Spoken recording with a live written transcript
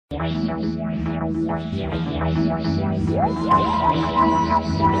It's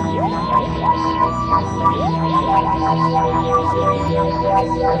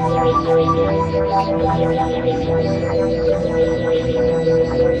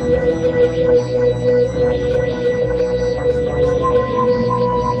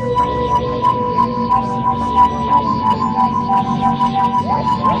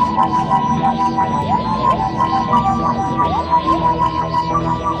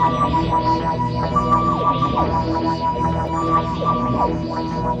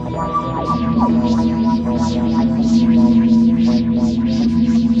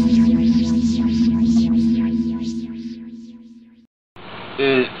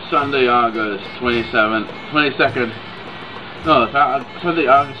Sunday, August 22nd, Sunday,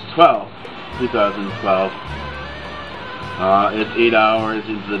 August 12th, 2012. It's 8 hours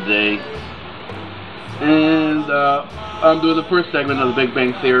into the day, and I'm doing the first segment of the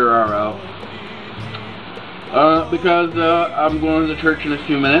BigBangTheoryRL because I'm going to church in a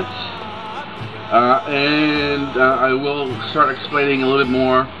few minutes, and I will start explaining a little bit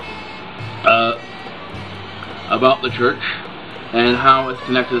more about the church and how it's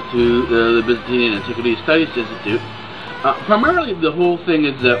connected to the Byzantine Antiquity Studies Institute. Primarily, the whole thing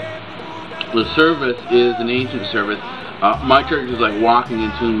is that the service is an ancient service. My church is like walking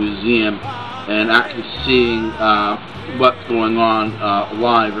into a museum and actually seeing what's going on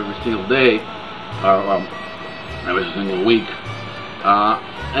live every single day, every single week.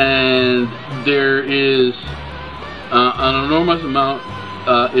 And there is an enormous amount,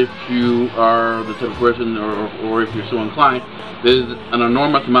 if you are the type of person, or if you're so inclined, there's an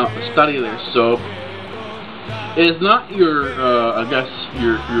enormous amount of study there. So it's not your, I guess,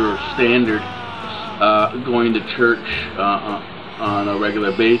 your standard going to church on a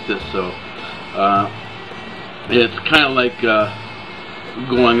regular basis. So it's kind of like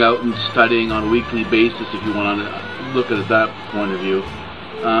going out and studying on a weekly basis, if you want to look at it that point of view.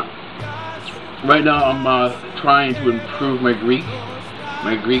 Right now I'm trying to improve my Greek.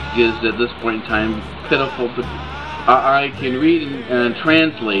 My Greek is at this point in time pitiful, but I can read and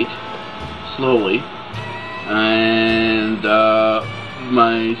translate slowly, and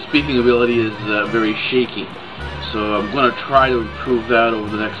my speaking ability is very shaky. So I'm going to try to improve that over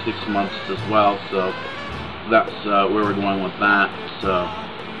the next 6 months as well. So that's where we're going with that. So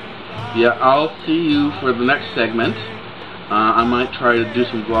yeah, I'll see you for the next segment. I might try to do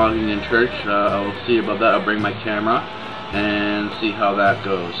some vlogging in church. I'll see about that. I'll bring my camera and see how that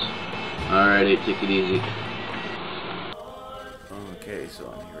goes. Alrighty, take it easy. Okay,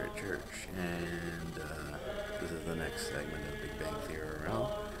 so I'm here at church, and this is the next segment of BigBangTheoryRL.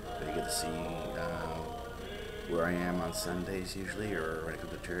 So you get to see where I am on Sundays usually, or when I go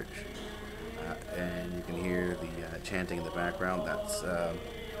to church. And you can hear the chanting in the background. That's the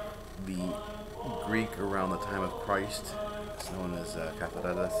Greek around the time of Christ. It's known as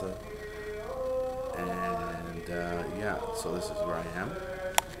Katharadasa. And yeah, so this is where I am.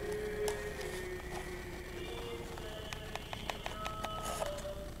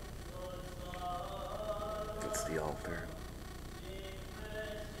 That's the altar.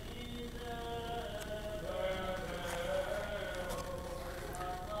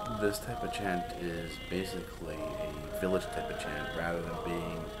 This type of chant is basically a village type of chant, rather than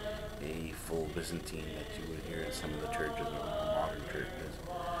being a full Byzantine that you would hear in some of the churches or modern churches.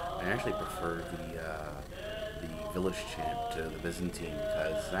 I actually prefer the village chant to the Byzantine,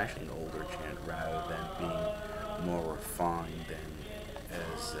 because it's actually an older chant rather than being more refined than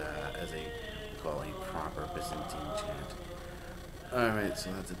as a call a proper Byzantine chant. Alright,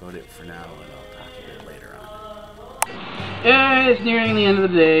 so that's about it for now, and I'll talk to you a bit later on. Yeah, it's nearing the end of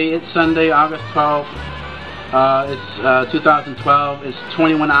the day. It's Sunday, August 12th. It's 2012. It's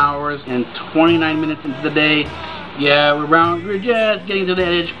 21 hours and 29 minutes into the day. Yeah, we're just getting to the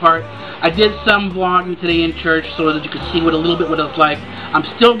edge part. I did some vlogging today in church so that you could see what a little bit what it's like. I'm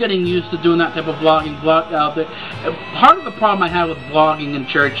still getting used to doing that type of vlogging. Part of the problem I have with vlogging in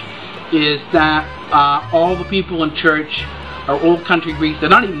church is that all the people in church are old country Greeks. They're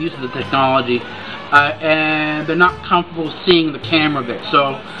not even used to the technology, and they're not comfortable seeing the camera bit.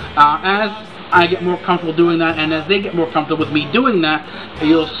 So as I get more comfortable doing that, and as they get more comfortable with me doing that,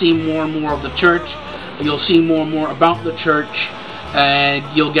 you'll see more and more of the church. You'll see more and more about the church, and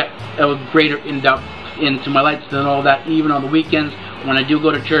you'll get a greater in-depth into my lights and all that. Even on the weekends when I do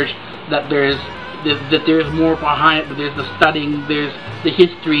go to church, that there's more behind it. That there's the studying, there's the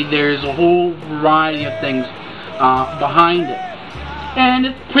history, there's a whole variety of things behind it, and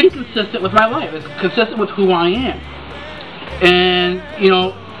it's pretty consistent with my life. It's consistent with who I am, and you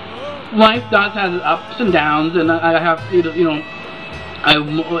know, life does have its ups and downs, and I have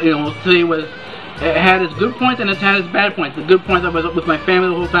today was, it had its good points and it had its bad points. The good points, I was with my family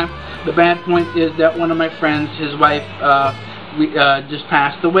the whole time. The bad point is that one of my friends, his wife, just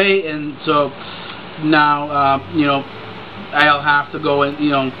passed away, and so now, I'll have to go and,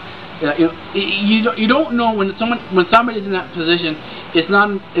 you don't know when somebody's in that position. It's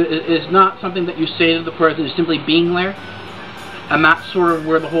not something that you say to the person. It's simply being there, and that's sort of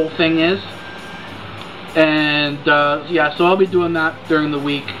where the whole thing is. And yeah, so I'll be doing that during the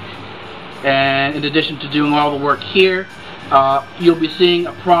week. And in addition to doing all the work here, you'll be seeing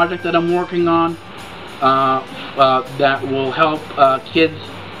a project that I'm working on that will help kids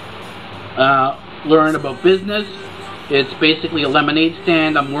learn about business. It's basically a lemonade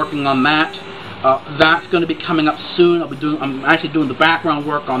stand. I'm working on that. That's going to be coming up soon. I'm actually doing the background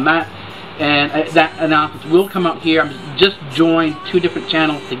work on that, and that announcement will come out here. I'm just joined 2 different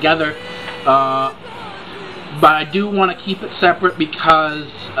channels together, but I do want to keep it separate because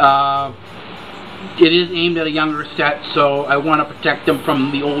it is aimed at a younger set, so I want to protect them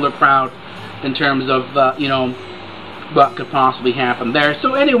from the older crowd in terms of what could possibly happen there.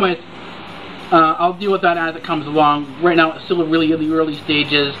 So anyways, I'll deal with that as it comes along. Right now it's still really in the early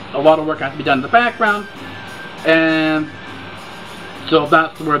stages. A lot of work has to be done in the background, and so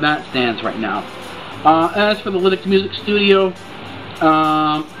that's where that stands right now. As for the Linux Music Studio,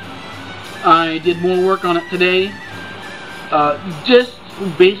 I did more work on it today. Just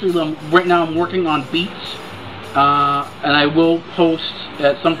basically, right now I'm working on beats, and I will post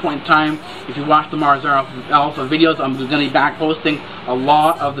at some point in time. If you watch the Mars Alpha videos, I'm going to be back posting a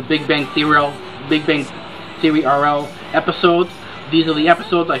lot of the BigBangTheoryRL episodes. These are the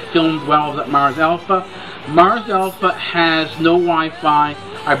episodes I filmed while I was at Mars Alpha. Mars Alpha has no Wi-Fi.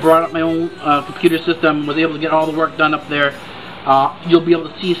 I brought up my own computer system, was able to get all the work done up there. You'll be able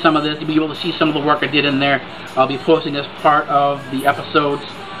to see some of this. You'll be able to see some of the work I did in there. I'll be posting as part of the episodes,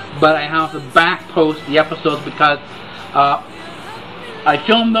 but I have to back post the episodes because I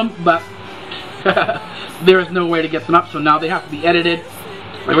filmed them, but there is no way to get them up, so now they have to be edited.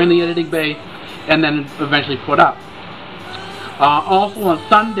 They're in the editing bay and then eventually put up. Also on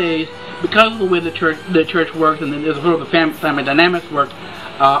Sundays, because of the way the church works and there's sort of the family dynamics work,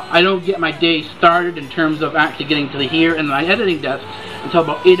 I don't get my day started in terms of actually getting to here and my editing desk until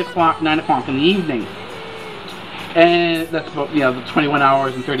about 8 o'clock, 9 o'clock in the evening. And that's about, the 21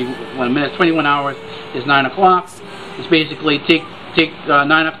 hours and 31 minutes. 21 hours is 9 o'clock. It's basically take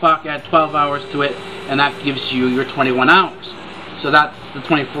 9 o'clock, add 12 hours to it, and that gives you your 21 hours. So that's the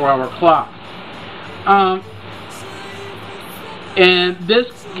 24-hour clock. And this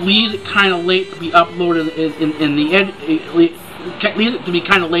leaves it kind of late to be uploaded leaves it to be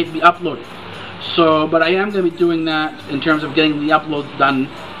kind of late to be uploaded. So, but I am going to be doing that in terms of getting the uploads done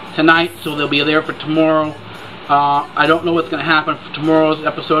tonight, so they'll be there for tomorrow. I don't know what's going to happen for tomorrow's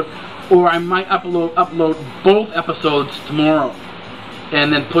episode, or I might upload both episodes tomorrow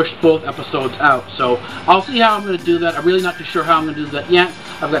and then push both episodes out. So I'll see how I'm going to do that. I'm really not too sure how I'm going to do that yet.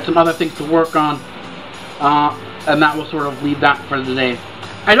 I've got some other things to work on, and that will sort of leave that for the day.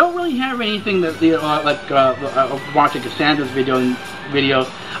 I don't really have anything that watching Cassandra's videos.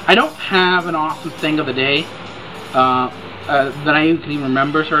 I don't have an awesome thing of the day that I can even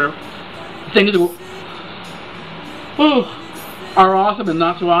remember. Sort of things that are awesome and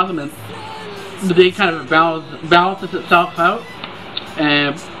not so awesome, and the day kind of balances itself out.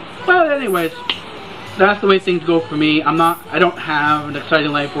 And well, anyways, that's the way things go for me. I don't have an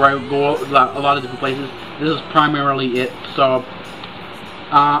exciting life where I go a lot of different places. This is primarily it. So.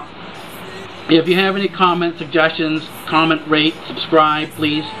 If you have any comments, suggestions, comment, rate, subscribe,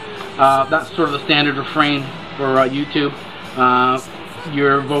 please. That's sort of the standard refrain for YouTube.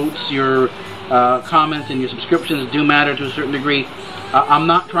 Your votes, your comments, and your subscriptions do matter to a certain degree. I'm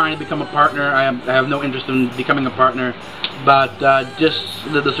not trying to become a partner. I have no interest in becoming a partner, but just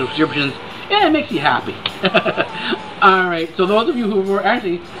the subscriptions, yeah, it makes you happy. Alright, so those of you who were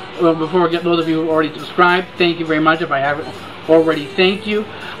actually, before we get those of you who already subscribed, thank you very much. If I haven't already, thank you.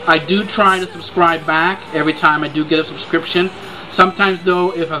 I do try to subscribe back every time I do get a subscription. Sometimes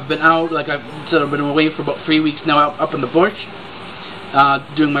though, if I've been out, like I've said, I've been away for about 3 weeks now up in the bush,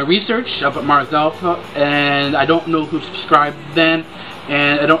 doing my research up at Mars Alpha, and I don't know who subscribed then,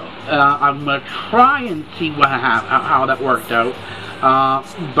 and I'm going to try and see how that worked out.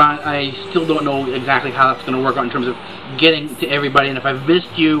 But I still don't know exactly how that's going to work out in terms of getting to everybody. And if I've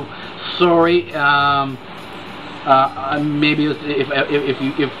missed you, sorry. Maybe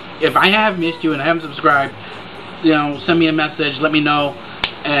if I have missed you and I haven't subscribed, send me a message, let me know,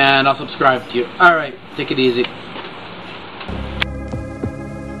 and I'll subscribe to you. All right, take it easy.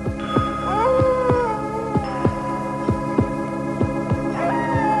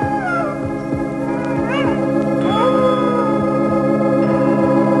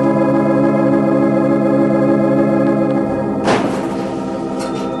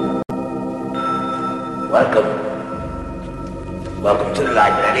 Welcome to the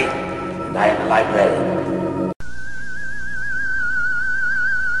library, and I am the librarian.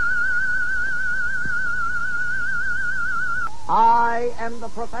 I am the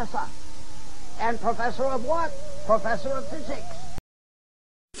professor. And professor of what? Professor of physics.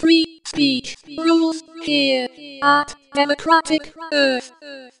 Free speech rules here at Democratic Earth.